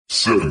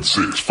7,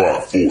 6,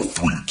 5, 4,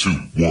 3, 2, 1.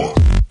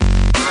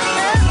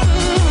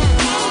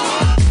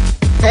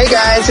 Hey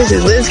guys, this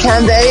is Liz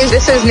Cambage.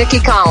 This is Nikki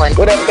Collins.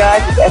 What up,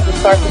 guys? It's Esther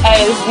Carson.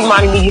 Hey, this is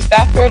Imani Migi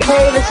Stafford.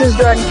 Hey, this is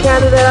Jordan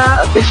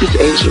Canada. This is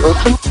Asia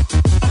Wilson.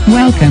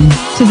 Welcome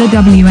to the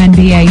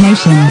WNBA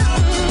Nation.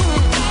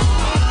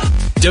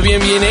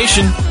 WNBA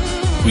Nation,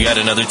 we got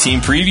another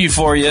team preview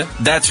for you.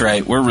 That's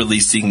right, we're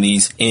releasing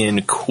these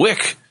in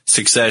quick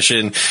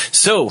succession.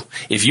 So,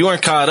 if you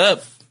aren't caught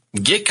up,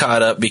 get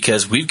caught up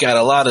because we've got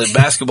a lot of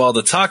basketball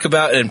to talk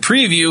about and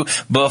preview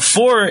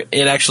before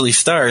it actually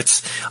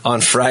starts on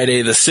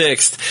Friday the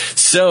 6th.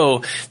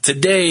 So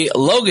today,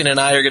 Logan and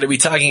I are going to be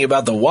talking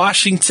about the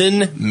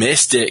Washington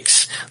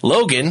Mystics.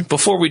 Logan,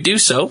 before we do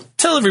so,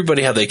 tell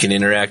everybody how they can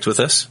interact with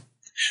us.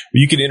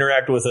 You can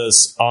interact with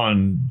us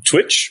on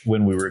Twitch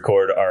when we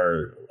record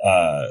our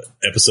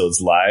episodes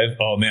live.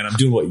 Oh man, I'm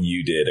doing what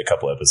you did a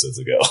couple episodes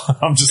ago.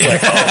 I'm just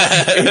like,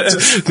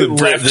 your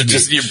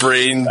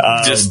brain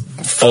just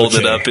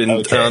folded up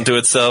onto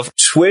itself.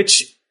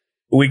 Twitch.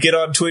 We get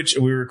on Twitch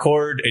and we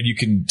record, and you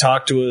can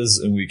talk to us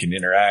and we can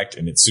interact,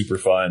 and it's super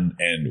fun.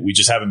 And we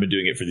just haven't been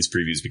doing it for these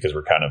previews because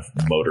we're kind of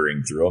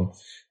motoring through them.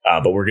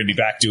 But we're going to be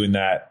back doing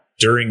that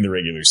during the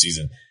regular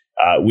season.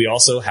 We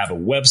also have a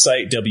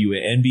website,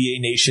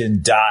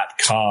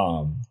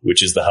 WNBANation.com,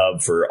 which is the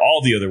hub for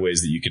all the other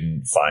ways that you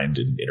can find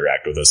and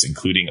interact with us,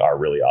 including our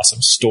really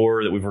awesome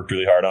store that we've worked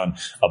really hard on,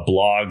 a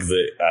blog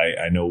that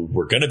I know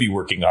we're going to be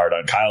working hard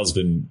on. Kyle's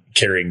been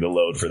carrying the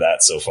load for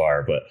that so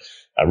far, but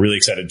I'm really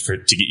excited to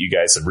get you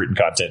guys some written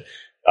content.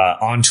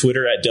 On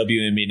Twitter at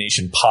WNBA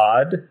Nation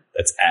Pod.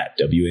 That's at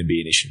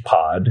WNBA Nation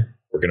Pod.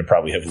 We're going to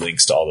probably have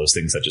links to all those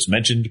things I just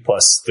mentioned,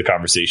 plus the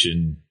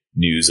conversation,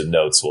 news, and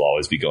notes will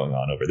always be going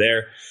on over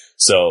there.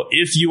 So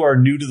if you are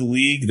new to the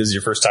league, this is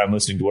your first time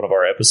listening to one of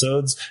our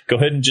episodes, go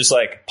ahead and just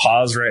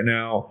pause right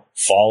now,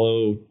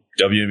 follow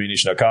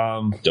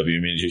WNBANation.com,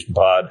 WNBA Nation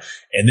Pod,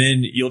 and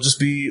then you'll just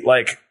be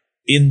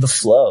in the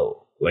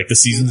flow. The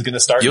season's going to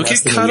start. You'll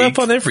get caught up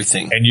on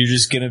everything. And you're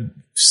just going to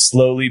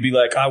slowly be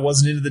I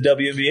wasn't into the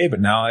WNBA,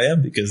 but now I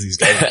am because these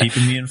guys are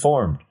keeping me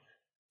informed.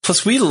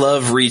 Plus, we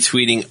love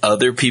retweeting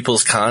other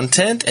people's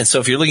content. And so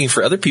if you're looking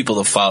for other people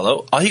to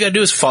follow, all you got to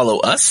do is follow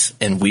us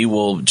and we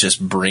will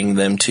just bring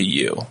them to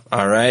you.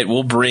 All right.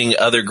 We'll bring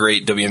other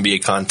great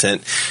WNBA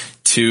content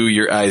to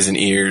your eyes and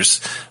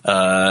ears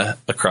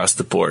across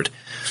the board.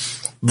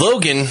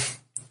 Logan,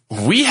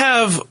 we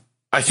have,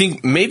 I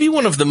think, maybe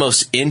one of the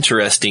most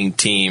interesting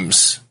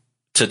teams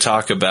to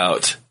talk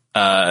about.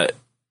 The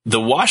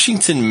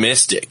Washington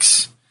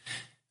Mystics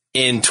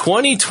in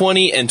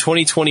 2020 and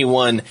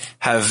 2021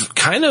 have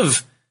kind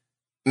of,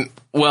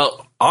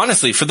 well,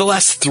 honestly, for the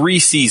last 3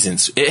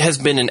 seasons, it has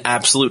been an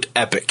absolute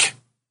epic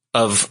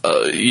of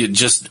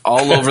just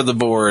all over the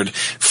board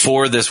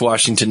for this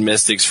Washington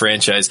Mystics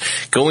franchise,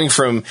 going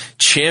from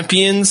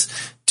champions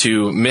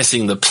to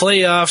missing the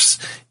playoffs,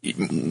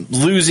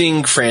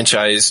 losing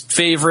franchise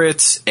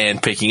favorites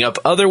and picking up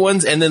other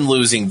ones, and then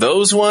losing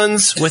those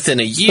ones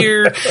within a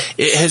year.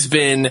 It has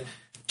been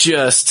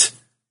just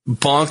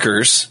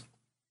bonkers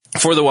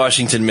for the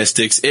Washington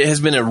Mystics. It has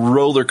been a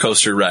roller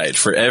coaster ride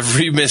for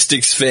every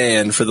Mystics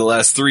fan for the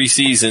last 3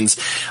 seasons.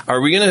 Are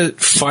we going to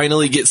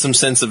finally get some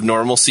sense of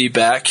normalcy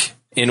back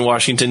in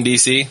Washington,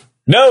 D.C.?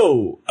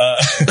 No. Of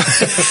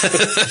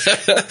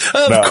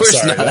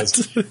course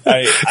not.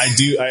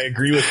 I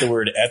agree with the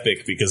word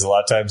epic because a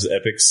lot of times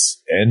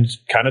epics end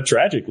kind of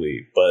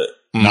tragically, but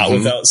not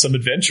without some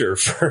adventure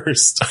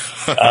first.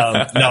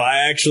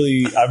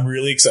 I'm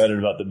really excited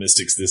about the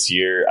Mystics this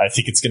year. I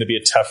think it's going to be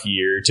a tough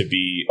year to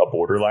be a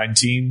borderline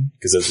team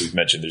because, as we've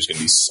mentioned, there's going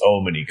to be so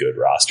many good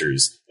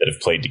rosters that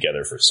have played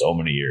together for so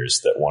many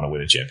years that want to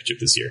win a championship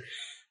this year.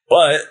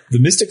 But the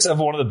Mystics have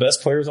one of the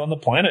best players on the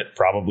planet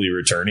probably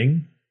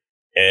returning,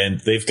 and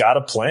they've got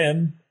a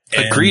plan.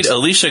 Agreed.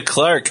 Alysha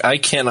Clark, I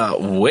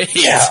cannot wait.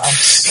 Yeah, I'm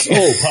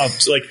so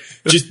pumped.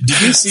 Did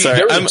you see? Sorry,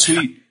 there was a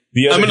tweet.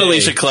 I'm an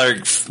Alysha Clark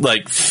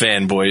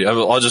fanboy.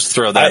 I'll just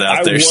throw that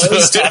out there. I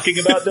was talking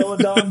about Dylan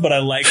Dawn, but I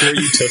like where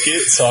you took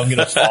it, so I'm going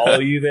to follow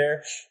you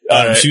there.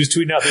 Right. She was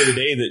tweeting out the other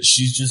day that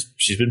she's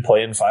been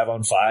playing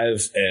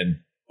 5-on-5,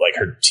 and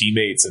her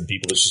teammates and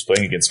people that she's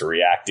playing against are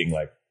reacting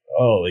I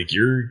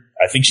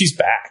think she's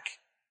back.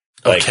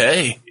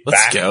 Okay,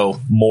 let's go.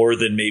 More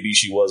than maybe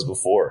she was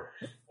before.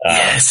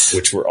 Yes.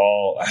 Which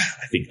I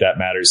think that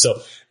matters.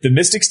 So the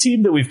Mystics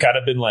team that we've kind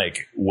of been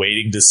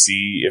waiting to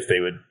see if they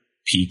would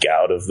peek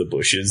out of the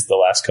bushes the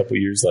last couple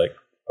of years, are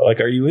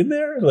you in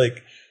there?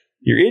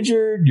 You're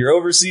injured, you're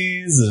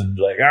overseas, and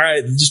all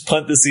right, just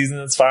punt this season,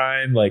 that's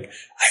fine. I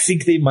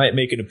think they might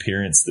make an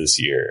appearance this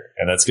year,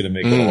 and that's going to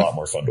make it a lot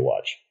more fun to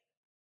watch.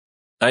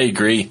 I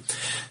agree.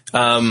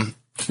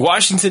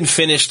 Washington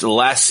finished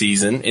last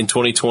season in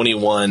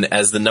 2021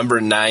 as the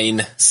number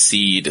 9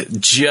 seed,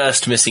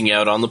 just missing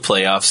out on the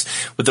playoffs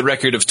with a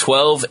record of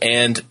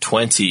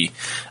 12-20.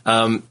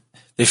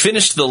 They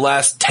finished the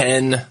last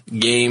 10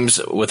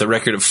 games with a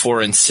record of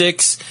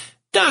 4-6.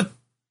 Not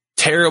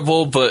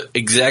terrible, but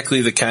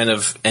exactly the kind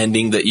of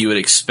ending that you would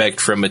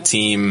expect from a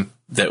team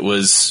that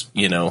was,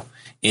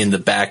 in the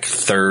back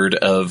third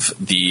of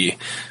the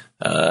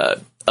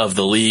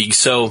league.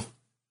 So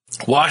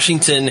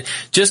Washington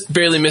just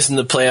barely missing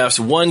the playoffs,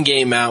 one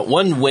game out,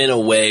 one win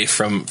away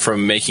from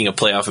making a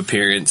playoff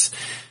appearance.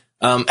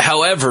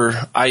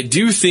 However, I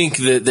do think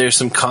that there's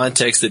some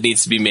context that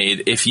needs to be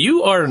made. If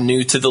you are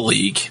new to the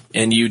league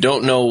and you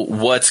don't know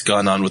what's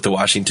gone on with the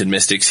Washington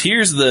Mystics,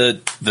 here's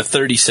the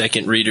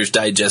 30-second Reader's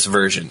Digest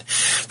version.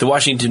 The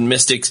Washington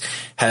Mystics,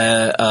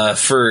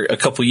 for a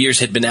couple years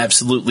had been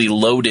absolutely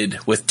loaded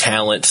with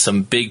talent,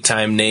 some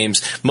big-time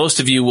names.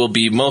 Most of you will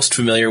be most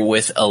familiar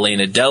with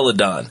Elena Delle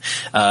Donne,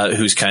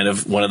 who's kind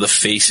of one of the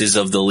faces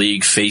of the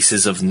league,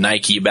 faces of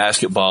Nike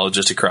basketball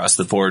just across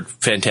the board.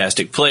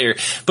 Fantastic player,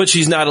 but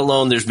she's not alone.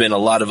 There's been a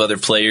lot of other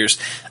players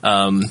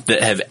that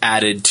have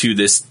added to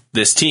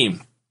this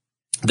team.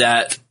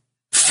 That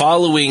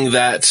following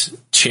that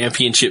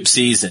championship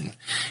season,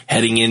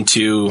 heading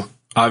into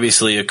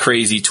obviously a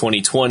crazy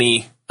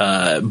 2020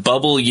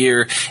 bubble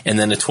year, and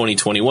then a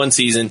 2021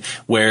 season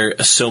where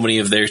so many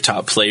of their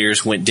top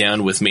players went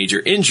down with major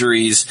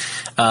injuries,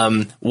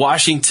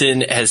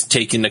 Washington has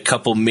taken a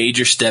couple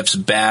major steps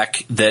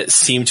back that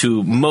seem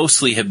to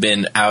mostly have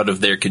been out of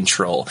their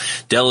control.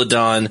 Delle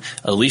Donne,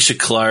 Alicia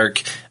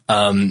Clark,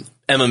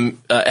 Emma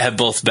have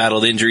both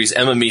battled injuries.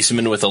 Emma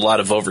Meesseman with a lot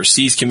of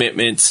overseas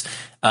commitments.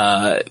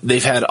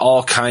 They've had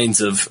all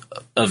kinds of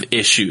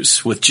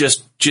issues with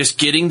just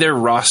getting their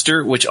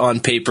roster, which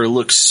on paper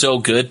looks so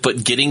good,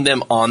 but getting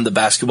them on the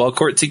basketball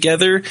court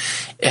together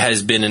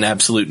has been an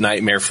absolute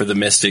nightmare for the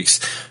Mystics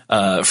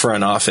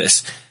front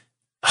office.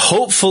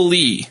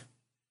 Hopefully,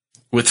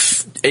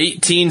 with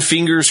 18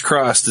 fingers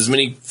crossed, as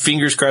many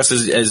fingers crossed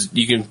as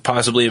you can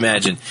possibly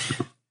imagine,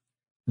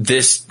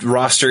 this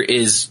roster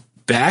is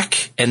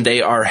back and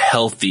they are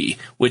healthy,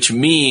 which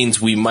means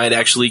we might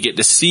actually get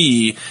to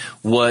see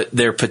what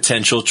their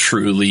potential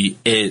truly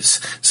is.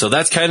 So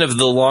that's kind of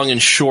the long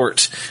and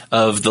short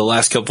of the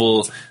last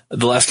couple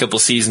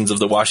seasons of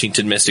the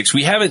Washington Mystics.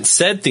 We haven't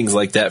said things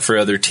like that for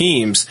other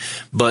teams,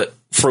 but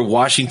for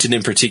Washington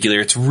in particular,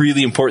 it's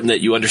really important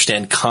that you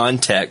understand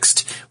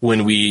context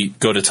when we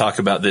go to talk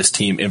about this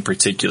team in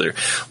particular.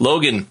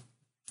 Logan,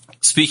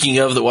 speaking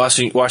of the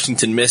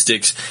Washington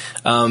Mystics,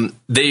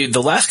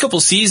 the last couple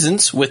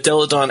seasons with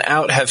Delle Donne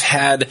out have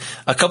had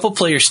a couple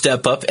players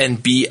step up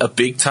and be a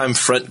big-time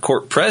front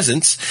court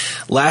presence.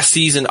 Last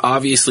season,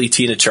 obviously,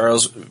 Tina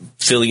Charles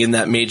filling in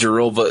that major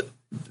role, but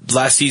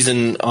last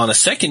season on a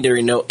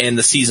secondary note and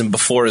the season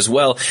before as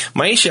well,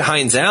 Myisha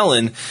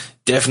Hines-Allen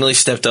definitely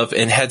stepped up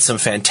and had some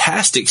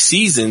fantastic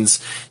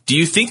seasons. Do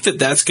you think that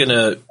that's going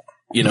to,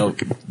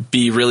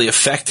 be really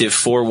effective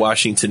for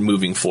Washington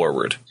moving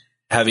forward?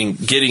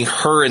 Getting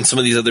her and some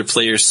of these other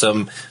players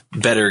some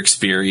better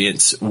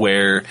experience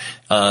where,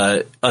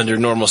 under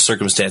normal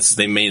circumstances,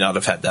 they may not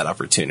have had that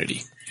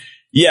opportunity.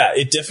 Yeah,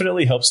 it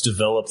definitely helps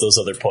develop those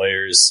other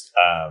players.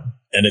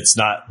 And it's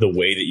not the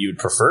way that you would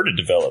prefer to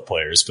develop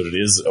players, but it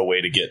is a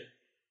way to get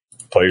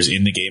players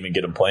in the game and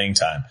get them playing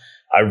time.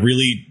 I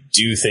really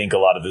do think a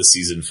lot of this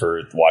season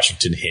for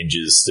Washington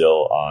hinges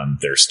still on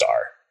their star.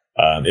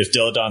 If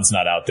Delle Donne's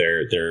not out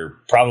there, they're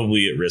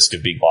probably at risk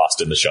of being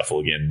lost in the shuffle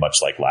again,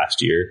 much like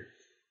last year.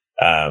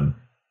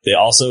 They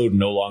also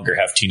no longer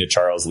have Tina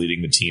Charles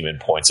leading the team in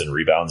points and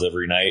rebounds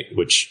every night,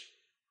 which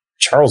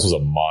Charles was a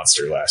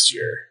monster last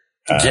year.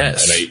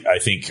 Yes. And I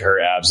think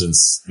her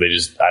absence,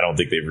 I don't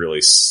think they've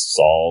really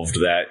solved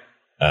that.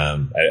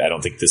 I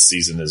don't think this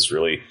season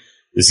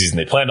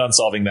they planned on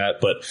solving that,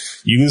 but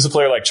you lose a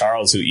player like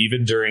Charles, who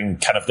even during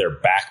kind of their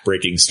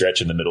back-breaking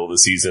stretch in the middle of the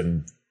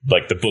season,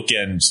 like the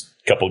bookend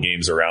couple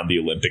games around the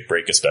Olympic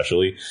break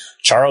especially,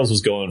 Charles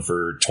was going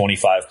for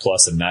 25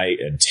 plus a night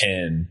and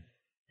 10,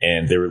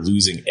 and they were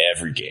losing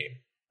every game.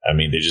 I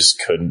mean, they just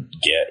couldn't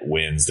get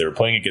wins. They were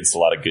playing against a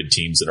lot of good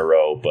teams in a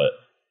row, but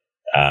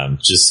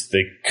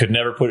they could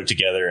never put it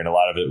together, and a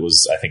lot of it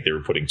was, I think they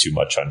were putting too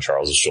much on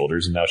Charles's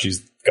shoulders, and now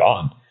she's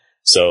gone.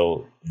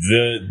 So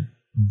the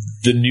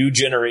new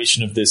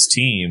generation of this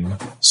team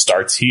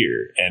starts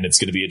here, and it's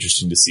going to be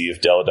interesting to see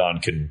if Delle Donne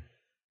can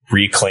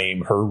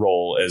reclaim her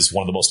role as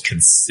one of the most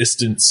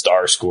consistent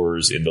star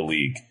scorers in the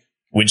league.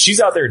 When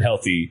she's out there and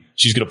healthy,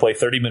 she's going to play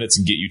 30 minutes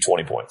and get you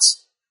 20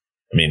 points.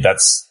 I mean,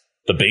 that's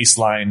the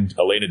baseline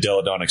Elena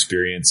Delle Donne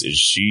experience. Is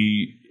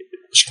she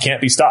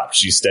can't be stopped.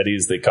 She's steady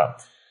as they come.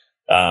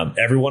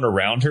 Everyone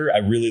around her, I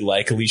really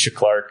like Alicia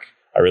Clark.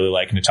 I really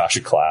like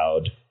Natasha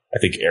Cloud. I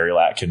think Ariel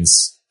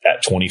Atkins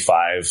at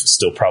 25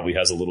 still probably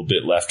has a little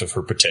bit left of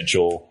her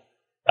potential.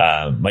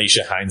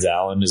 Myisha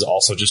Hines-Allen is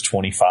also just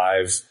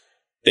 25.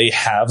 They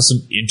have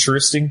some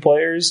interesting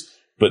players,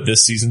 but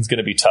this season's going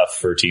to be tough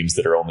for teams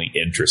that are only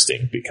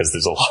interesting because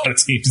there's a lot of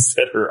teams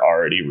that are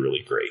already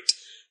really great.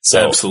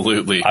 So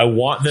absolutely, I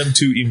want them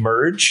to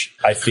emerge.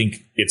 I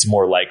think it's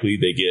more likely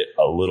they get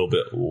a little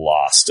bit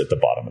lost at the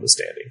bottom of the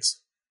standings.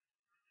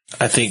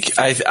 I think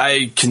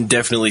I can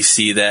definitely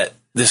see that.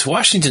 This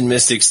Washington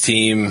Mystics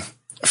team,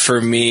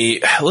 for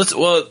me, let's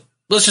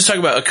just talk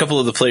about a couple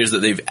of the players that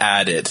they've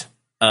added.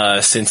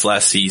 since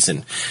last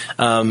season.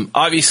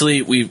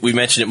 Obviously, we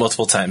mentioned it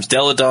multiple times.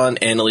 Delle Donne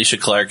and Alicia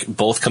Clark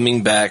both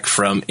coming back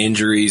from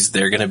injuries.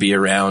 They're going to be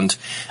around.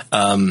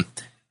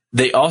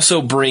 They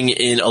also bring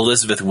in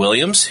Elizabeth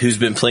Williams, who's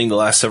been playing the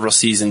last several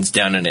seasons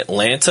down in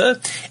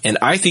Atlanta. And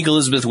I think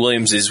Elizabeth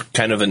Williams is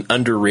kind of an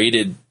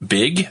underrated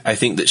big. I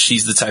think that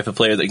she's the type of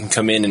player that can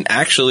come in and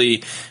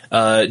actually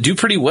do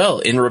pretty well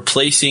in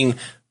replacing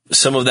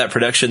some of that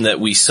production that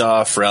we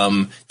saw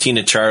from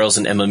Tina Charles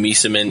and Emma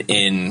Miesemann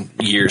in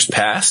years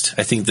past.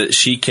 I think that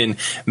she can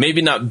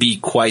maybe not be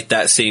quite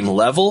that same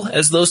level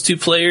as those two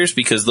players,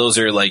 because those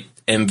are like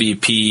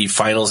MVP,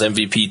 finals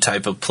MVP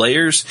type of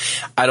players.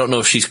 I don't know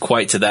if she's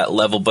quite to that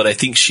level, but I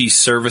think she's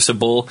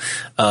serviceable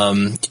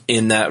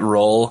in that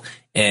role,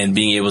 and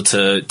being able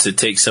to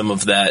take some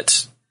of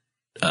that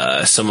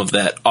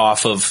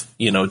off of,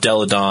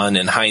 Delle Donne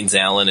and Hines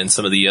Allen and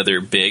some of the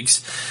other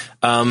bigs.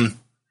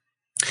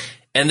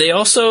 And they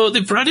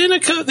brought in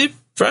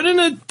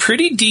a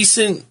pretty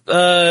decent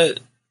draft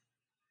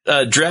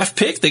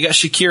pick. They got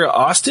Shakira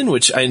Austin,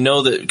 which I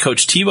know that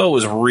Coach Tebow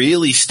was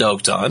really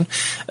stoked on.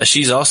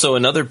 She's also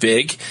another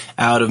big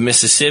out of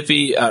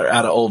Mississippi,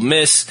 out of Ole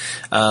Miss.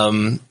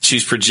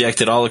 She's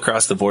projected all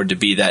across the board to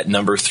be that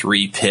number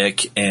 3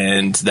 pick,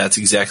 and that's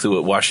exactly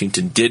what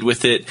Washington did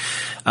with it.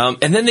 And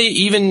then they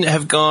even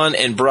have gone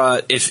and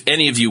brought, if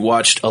any of you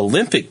watched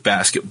Olympic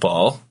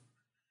basketball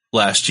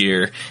last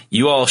year,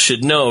 you all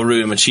should know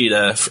Rui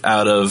Machida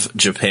out of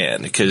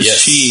Japan, because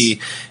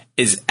she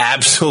is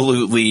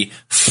absolutely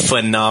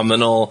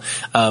phenomenal.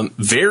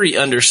 Very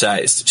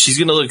undersized. She's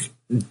going to look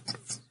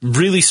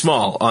really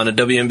small on a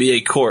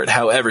WNBA court.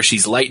 However,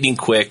 she's lightning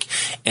quick,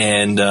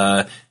 and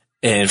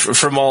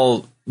from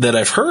all that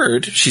I've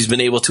heard, she's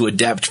been able to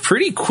adapt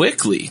pretty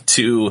quickly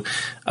to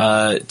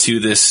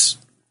the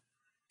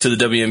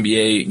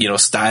WNBA,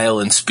 style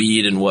and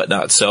speed and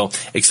whatnot. So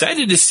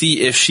excited to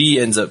see if she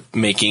ends up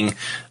making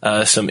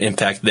some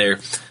impact there.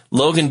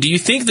 Logan, do you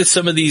think that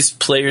some of these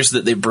players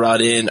that they brought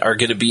in are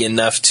going to be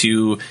enough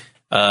to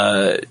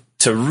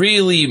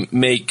really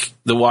make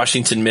the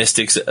Washington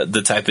Mystics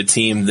the type of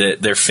team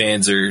that their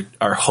fans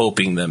are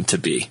hoping them to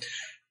be?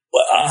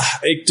 Well,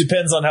 it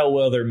depends on how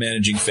well they're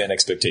managing fan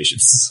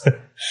expectations.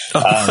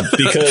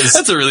 Because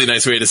that's a really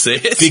nice way to say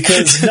it.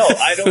 Because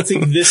I don't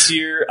think this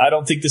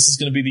is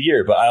going to be the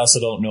year, but I also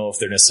don't know if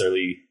they're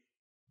necessarily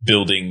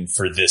building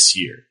for this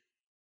year.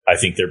 I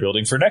think they're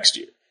building for next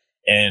year.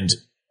 And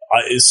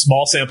it's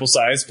small sample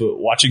size, but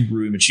watching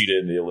Rui Machida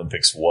in the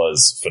Olympics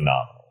was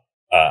phenomenal.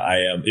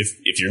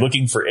 If you're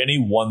looking for any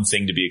one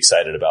thing to be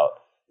excited about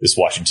this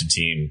Washington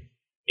team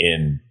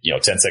in,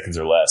 10 seconds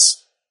or less,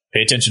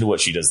 pay attention to what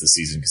she does this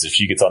season, because if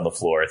she gets on the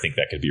floor, I think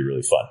that could be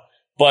really fun.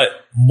 But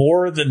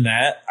more than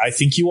that, I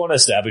think you want to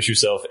establish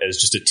yourself as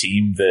just a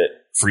team that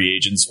free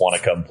agents want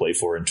to come play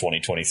for in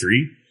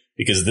 2023,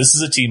 because this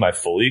is a team I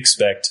fully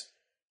expect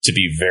to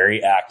be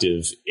very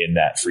active in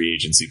that free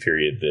agency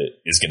period that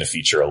is going to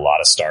feature a lot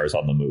of stars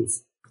on the move.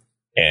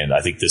 And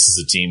I think this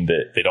is a team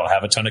that they don't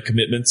have a ton of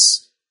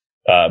commitments,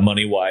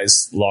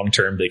 money-wise,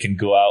 long-term. They can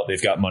go out.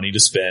 They've got money to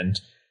spend.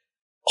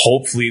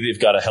 Hopefully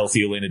they've got a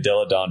healthy Elena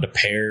Delle Donne to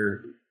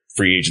pair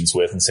free agents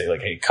with and say,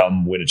 like, hey,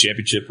 come win a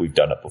championship. We've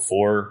done it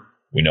before.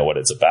 We know what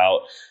it's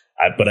about.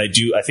 But I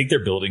think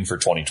they're building for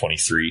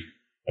 2023.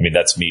 I mean,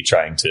 that's me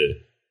trying to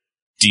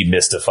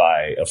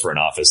demystify a front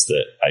office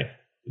that I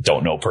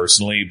don't know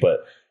personally, but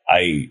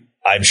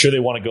I'm sure they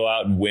want to go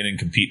out and win and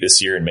compete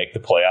this year and make the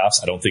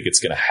playoffs. I don't think it's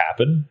going to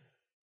happen.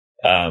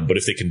 But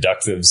if they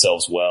conduct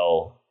themselves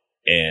well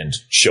and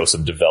show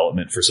some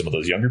development for some of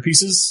those younger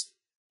pieces,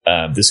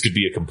 this could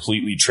be a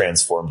completely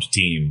transformed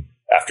team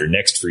after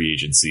next free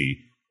agency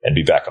and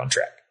be back on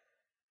track.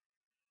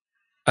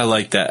 I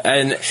like that.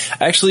 And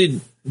I actually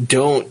I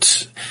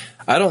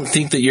don't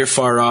think that you're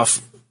far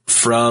off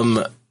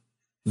from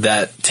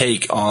that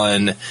take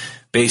on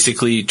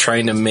basically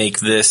trying to make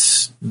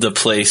this the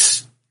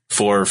place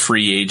for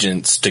free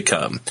agents to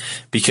come,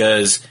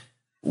 because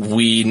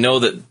we know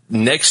that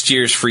next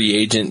year's free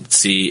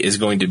agency is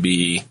going to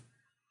be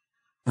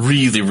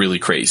really, really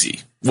crazy.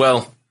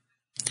 Well,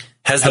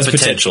 has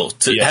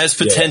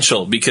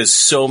potential because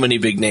so many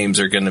big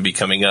names are going to be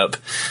coming up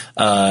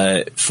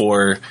are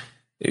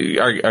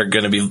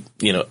going to be,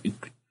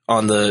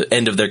 on the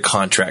end of their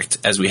contract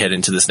as we head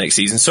into this next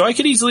season. So I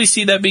could easily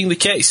see that being the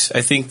case.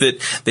 I think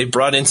that they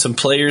brought in some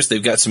players.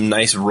 They've got some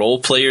nice role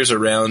players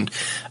around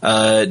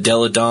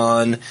Delle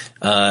Donne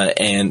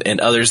and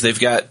others. They've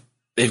got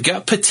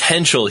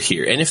potential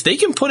here. And if they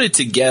can put it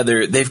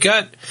together, they've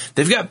got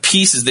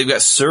pieces. They've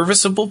got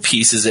serviceable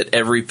pieces at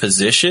every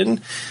position.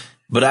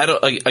 But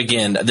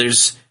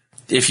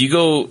if you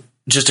go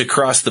just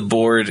across the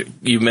board,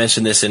 you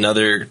mentioned this in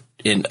other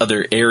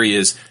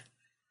areas,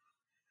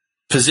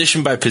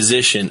 position by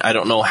position, I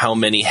don't know how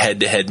many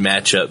head-to-head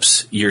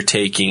matchups you're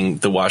taking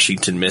the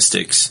Washington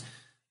Mystics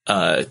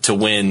to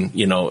win,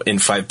 in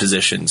 5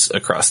 positions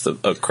across the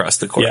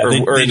court,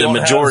 or in the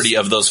majority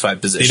of those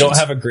 5 positions. They don't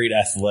have a great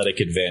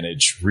athletic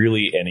advantage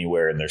really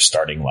anywhere in their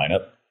starting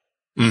lineup.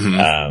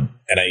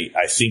 And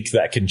I think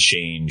that can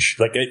change.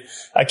 Like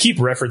I keep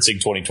referencing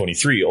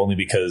 2023 only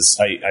because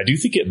I do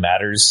think it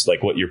matters,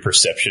 like what your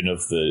perception of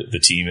the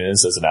team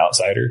is as an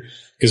outsider.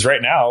 Because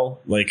right now,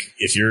 like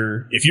if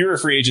you're a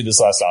free agent this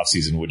last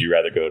offseason, would you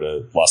rather go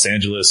to Los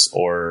Angeles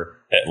or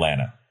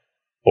Atlanta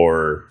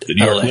or the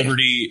New York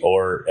Liberty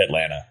or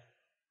Atlanta?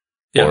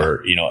 Yeah.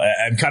 Or, you know,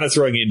 I'm kind of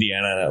throwing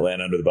Indiana and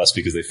Atlanta under the bus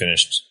because they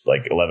finished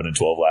like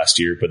 11-12 last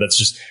year, but that's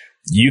just,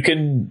 you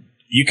can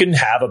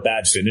have a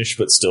bad finish,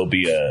 but still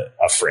be a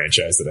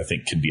franchise that I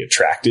think can be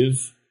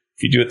attractive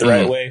if you do it the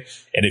right way.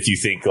 And if you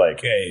think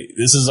like, hey,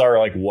 this is our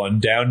like one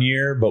down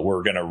year, but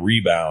we're going to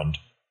rebound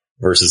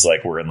versus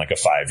like we're in like a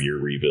 5-year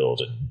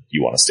rebuild and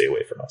you want to stay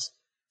away from us.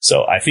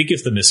 So I think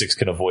if the Mystics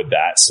can avoid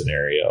that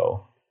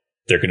scenario,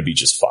 they're going to be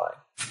just fine.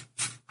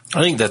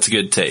 I think that's a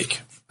good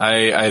take.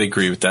 I'd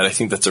agree with that. I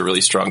think that's a really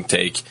strong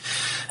take.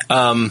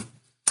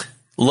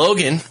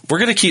 Logan, we're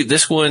going to keep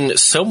this one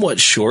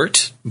somewhat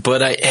short,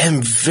 but I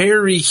am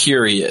very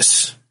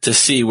curious to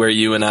see where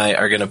you and I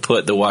are going to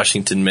put the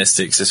Washington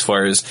Mystics as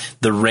far as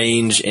the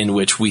range in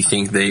which we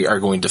think they are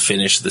going to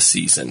finish the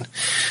season.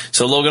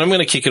 So Logan, I'm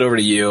going to kick it over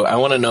to you. I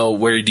want to know,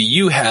 where do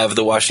you have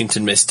the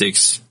Washington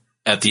Mystics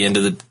at the end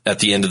of the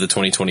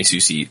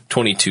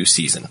 2022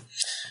 season?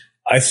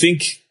 I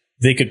think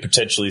they could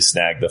potentially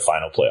snag the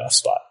final playoff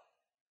spot.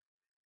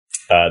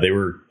 They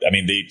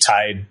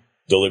tied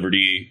the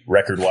Liberty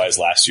record-wise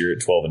last year at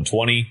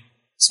 12-20.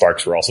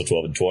 Sparks were also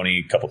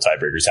 12-20. A couple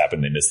tiebreakers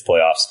happened. They missed the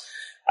playoffs.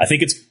 I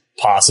think it's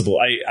possible.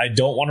 I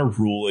don't want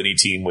to rule any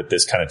team with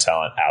this kind of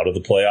talent out of the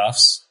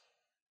playoffs.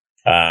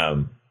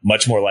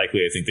 Much more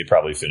likely, I think they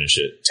probably finish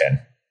at 10.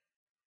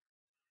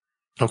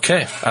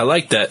 Okay, I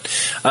like that.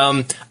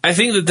 I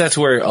think that that's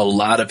where a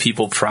lot of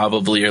people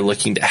probably are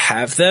looking to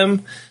have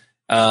them.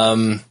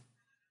 And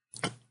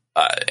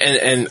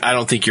I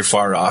don't think you're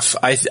far off.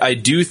 I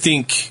do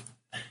think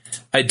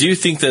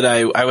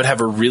that I would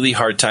have a really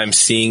hard time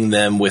seeing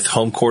them with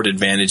home court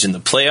advantage in the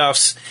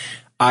playoffs.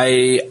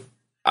 I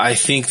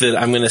think that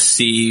I'm going to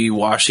see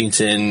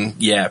Washington,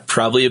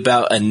 probably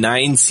about a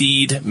 9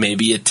 seed,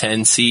 maybe a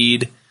 10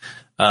 seed.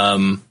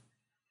 I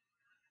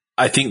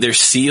think their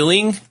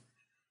ceiling,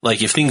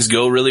 like if things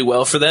go really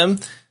well for them,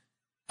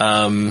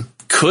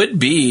 could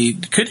be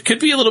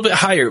a little bit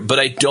higher, but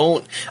I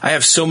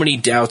have so many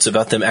doubts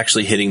about them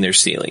actually hitting their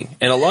ceiling.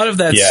 And a lot of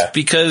that's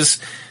because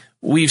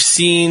we've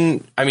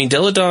seen,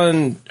 Delle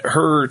Donne,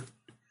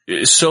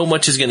 so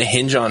much is going to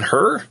hinge on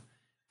her,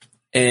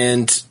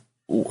 and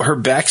her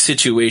back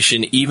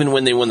situation, even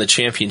when they won the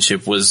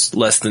championship, was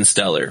less than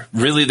stellar.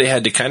 Really, they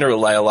had to kind of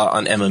rely a lot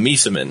on Emma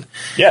Miesemann.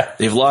 Yeah.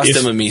 They've lost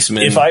Emma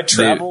Miesemann.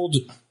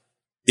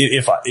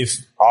 If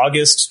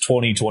August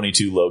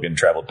 2022 Logan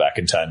traveled back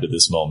in time to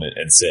this moment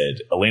and said,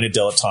 Elena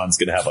Delle Donne's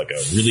going to have like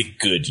a really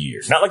good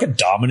year, not like a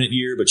dominant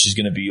year, but she's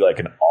going to be like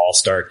an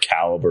all-star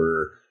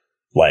caliber.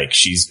 Like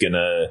she's going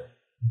to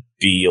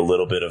be a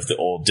little bit of the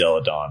old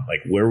Delle Donne.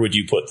 Like, where would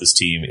you put this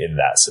team in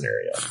that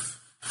scenario?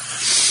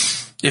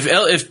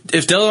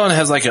 If Delle Donne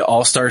has like an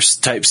all-star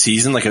type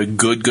season, like a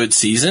good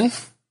season,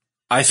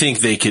 I think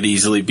they could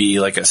easily be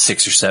like a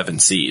 6 or 7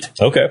 seed.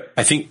 Okay.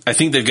 I think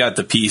they've got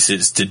the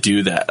pieces to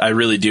do that. I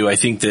really do. I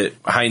think that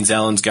Heinz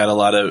Allen's got a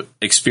lot of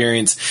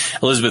experience.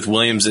 Elizabeth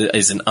Williams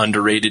is an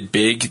underrated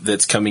big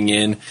that's coming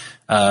in,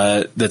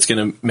 that's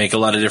going to make a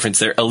lot of difference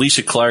there.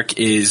 Alicia Clark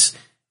is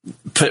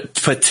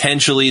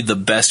potentially the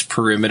best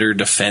perimeter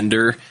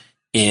defender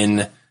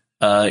in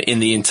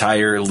the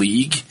entire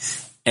league.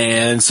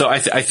 And so I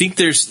think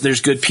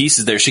there's good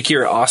pieces there.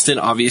 Shakira Austin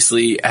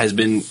obviously has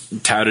been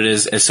touted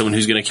as someone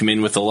who's going to come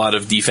in with a lot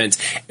of defense.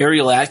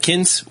 Ariel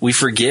Atkins, we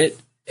forget,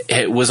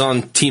 was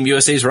on Team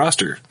USA's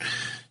roster.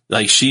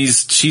 Like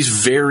she's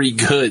very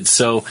good.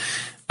 So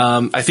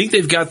I think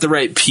they've got the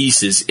right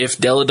pieces. If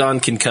Delle Donne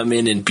can come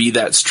in and be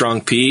that strong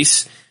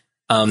piece,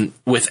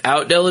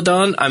 without Delle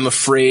Donne, I'm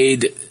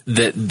afraid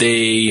that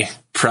they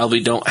probably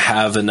don't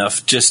have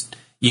enough.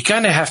 You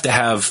kind of have to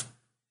have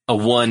a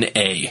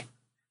 1A.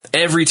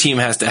 Every team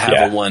has to have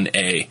a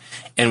 1A.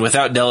 And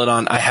without Delle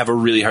Donne, I have a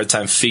really hard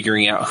time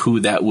figuring out who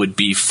that would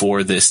be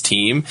for this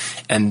team.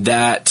 And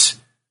that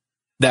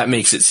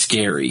makes it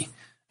scary.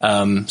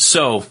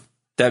 So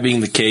that being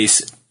the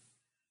case,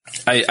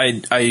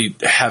 I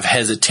have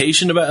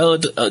hesitation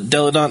about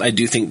Delle Donne. I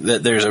do think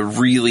that there's a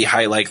really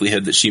high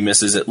likelihood that she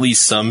misses at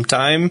least some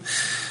time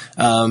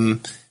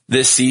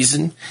this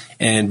season.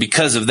 And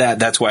because of that,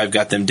 that's why I've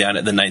got them down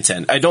at the 9th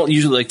end. I don't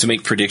usually like to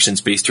make predictions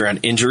based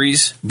around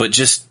injuries, but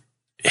just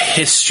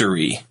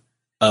history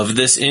of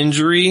this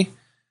injury,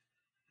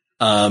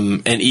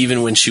 and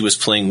even when she was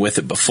playing with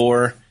it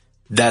before,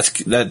 that's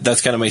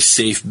kind of my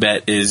safe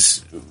bet.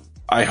 Is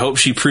I hope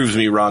she proves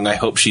me wrong. I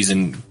hope she's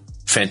in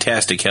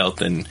fantastic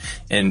health and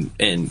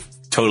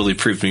totally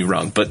proves me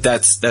wrong. But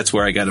that's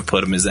where I got to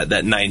put them, is at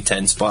that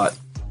 9-10 spot.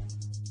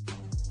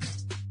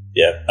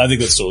 Yeah, I think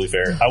that's totally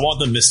fair. I want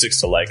the Mystics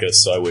to like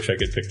us, so I wish I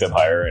could pick them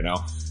higher right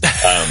now.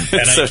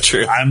 So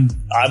true. I'm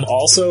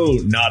also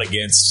not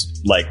against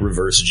like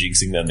reverse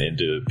jinxing them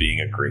into being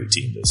a great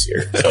team this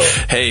year. So.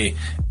 Hey,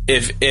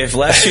 if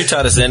last year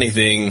taught us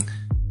anything,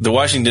 the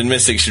Washington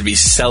Mystics should be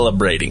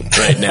celebrating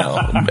right now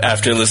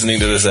after listening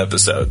to this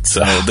episode.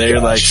 So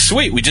they're like,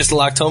 sweet, we just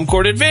locked home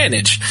court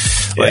advantage.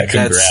 Yeah,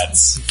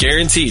 congrats. That's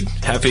guaranteed.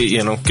 Happy,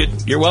 good.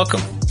 You're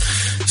welcome.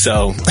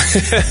 So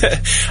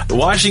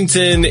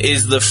Washington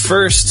is the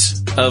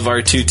first of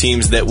our two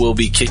teams that will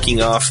be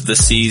kicking off the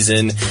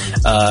season.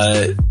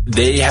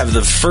 They have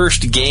the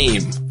first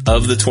game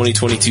of the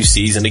 2022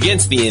 season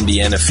against the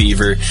Indiana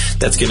Fever.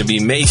 That's going to be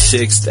May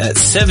 6th at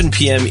 7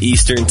 p.m.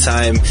 Eastern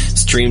Time,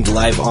 streamed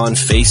live on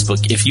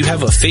Facebook. If you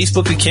have a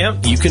Facebook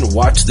account, you can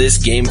watch this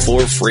game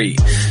for free.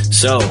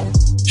 So,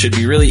 should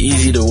be really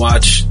easy to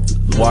watch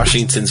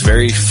Washington's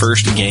very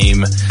first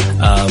game.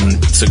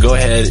 So go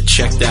ahead,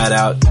 check that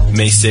out,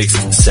 May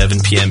 6th,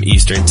 7 p.m.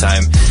 Eastern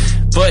Time.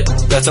 But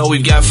that's all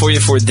we've got for you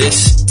for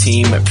this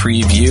team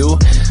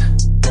preview.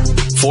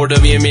 For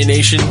WNBA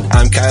Nation,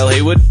 I'm Kyle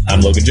Haywood.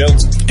 I'm Logan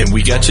Jones. And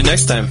we got you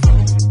next time.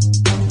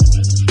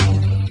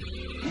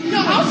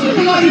 I'll see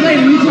you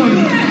later. You told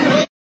me.